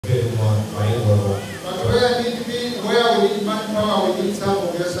where I need to be, where we need manpower, we need some of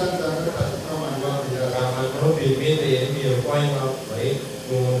your sons and daughters to come and work with us.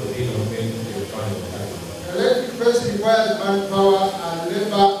 Electric first requires manpower and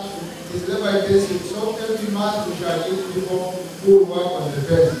labor is labor intensive, so every month we shall need people who work on the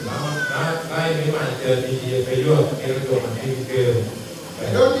fence. You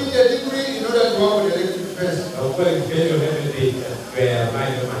don't need a degree in order to work with electric fence.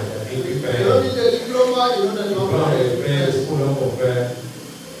 You don't need a diploma in order to work with electric fence.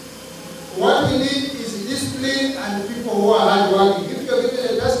 What we need is discipline and people who are hard working. If you are given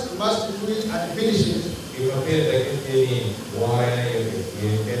a task, you must do it and finish it.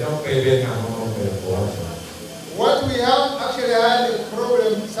 What we have actually had a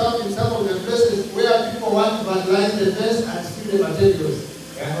problem in some of the places where people want to vandalize the fence and steal the materials.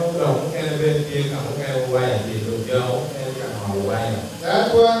 That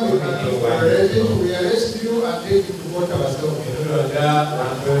one we arrest you and take you to court ourselves.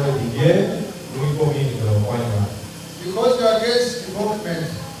 Because you are against development.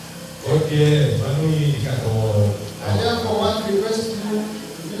 And therefore, want to request you to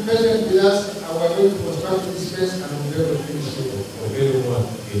be patient with us, and we are going to construct this fence and we will be able to finish it.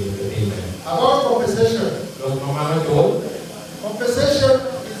 About compensation. Compensation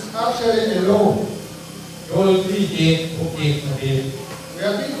is actually a law. We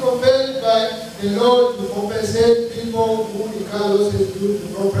have been compelled by the law to compensate people who incur losses due to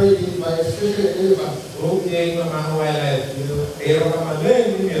property by especially elephants.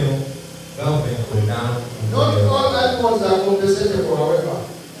 Not all animals are compensatable, however.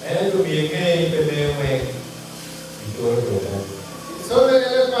 It's only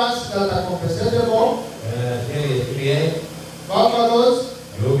elephants that are compensatable. Buffaloes,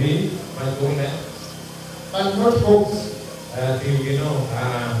 but not hogs.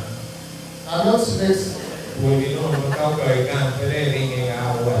 Are not snakes.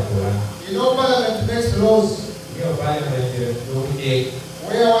 Parliament makes laws.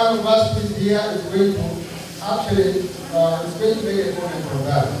 Where one of us is here is going to actually make a comment on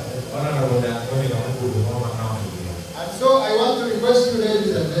that. And so I want to request you,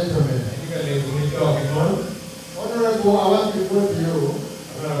 ladies and gentlemen. Honorable, I want to report to you.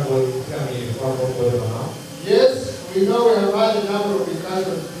 Yes, we know we have had a number of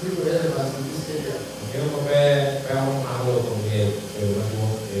discussions due to elephants in this area.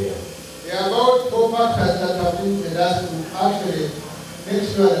 There are about 4 factors that have been with us to actually make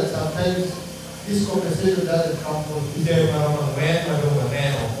sure that sometimes this compensation doesn't come from people.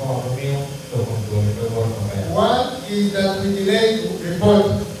 One is that we delay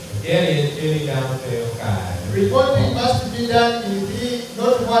reporting. Reporting must be done in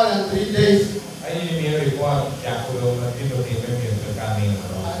not more than 3 days.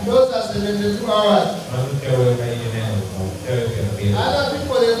 And those are 72 hours. Other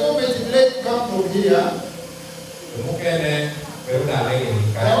people, the moment it's late to come from here,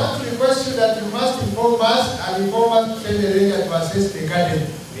 I want to request you that you must inform us and inform us to send a ranger to assess the garden.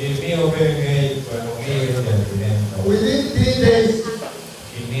 Within 3 days.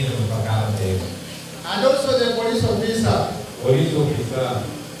 And also the police officer.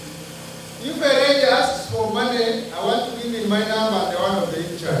 If a ranger asks for money, I want to give him my number and the one of the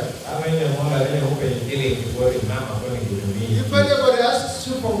in charge. If anybody asks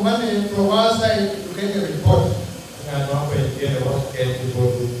you for money from our side, you get a report.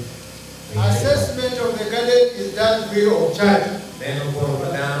 Assessment of the garden is done free of charge.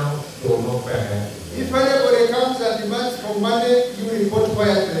 If anybody comes and demands for money, you report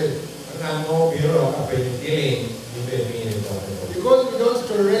quietly. Because we don't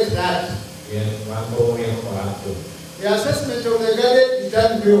tolerate that. The assessment of the garden is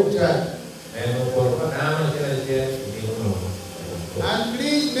done free of charge. And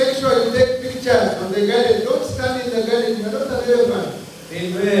please make sure you take pictures of the garden. Don't stand in the garden, you are not relevant.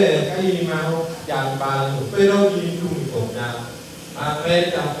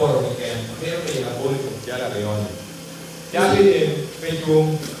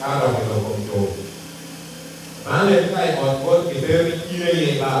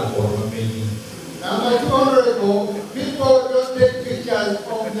 Number 2, honorable, people don't take pictures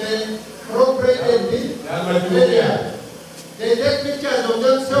of the property area. They take pictures of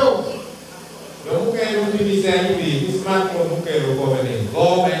themselves. In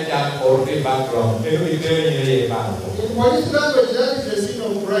police language, that is a sin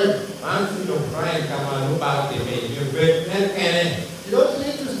of crime. You don't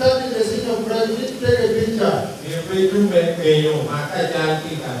need to stand in the scene of crime, you need to take a picture.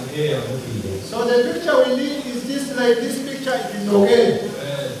 So the picture we need is this, like this picture, it is okay.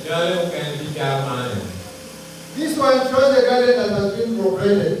 This one shows the garden that has been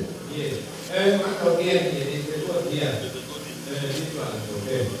Plegded.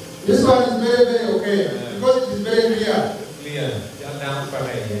 This one is very, very okay because it is very clear.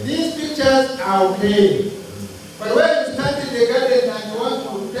 These pictures are okay. But when you stand in the garden and you want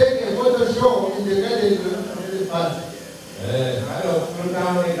to take a photo show in the garden, you are not really fast. So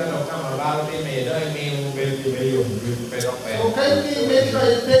kindly make sure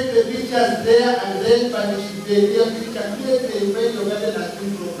you take the pictures there and then, but if the real picture, clearly when your garden has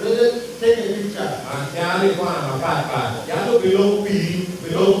been Plegded, take a picture.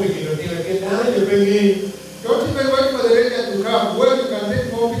 Don't even wait for the ranger to come. Well, you can take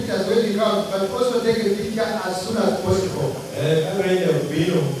more pictures when he comes, but also take a picture as soon as possible.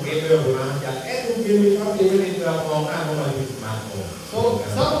 So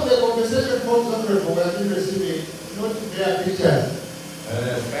some of the compensation forms that we have been receiving, not their pictures.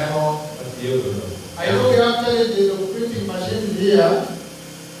 I know we have the printing machine here,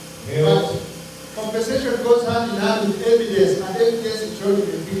 but compensation goes hand in hand with evidence, and evidence is shown in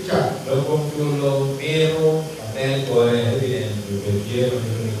the picture.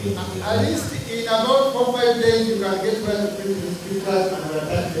 At least in about 4 or 5 days, you can get where to print these pictures and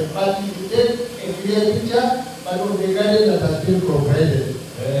attach them. But if you take a clear picture, but on the garden that has been Plegded.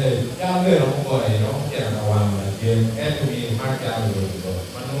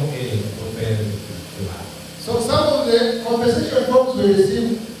 So some of the compensation forms we receive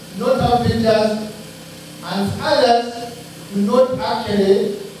do not have pictures, and others do not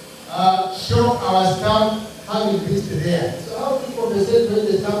actually show our staff having pictures there. So how do you compensate when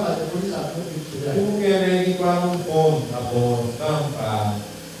the staff at the police have no pictures there?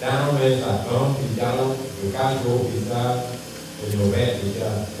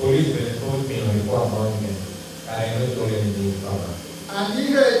 And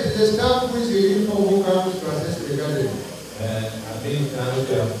either it is the staff who is in uniform who comes to assess the garden.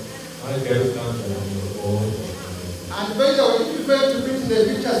 And by the way, if you fail to print the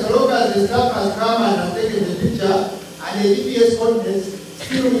picture, so long as the staff has come and has taken the picture and the GPS coordinates,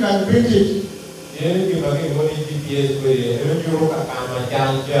 still we can print it.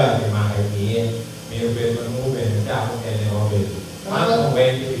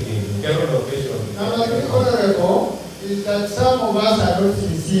 Number 3 honorable is that some of us are not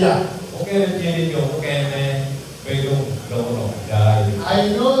sincere. I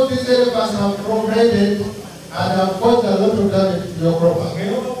know these elephants have Plegded and have caused a lot of damage to your crops.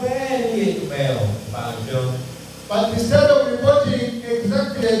 But instead of reporting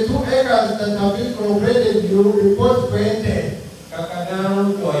exactly 2 acres that have been Plegded, you report 20.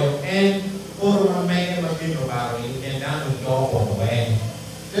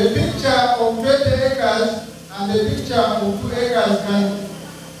 The picture of 20 acres and the picture of 2 acres can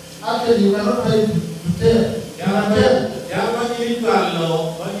actually, you cannot try to tell. You cannot tell.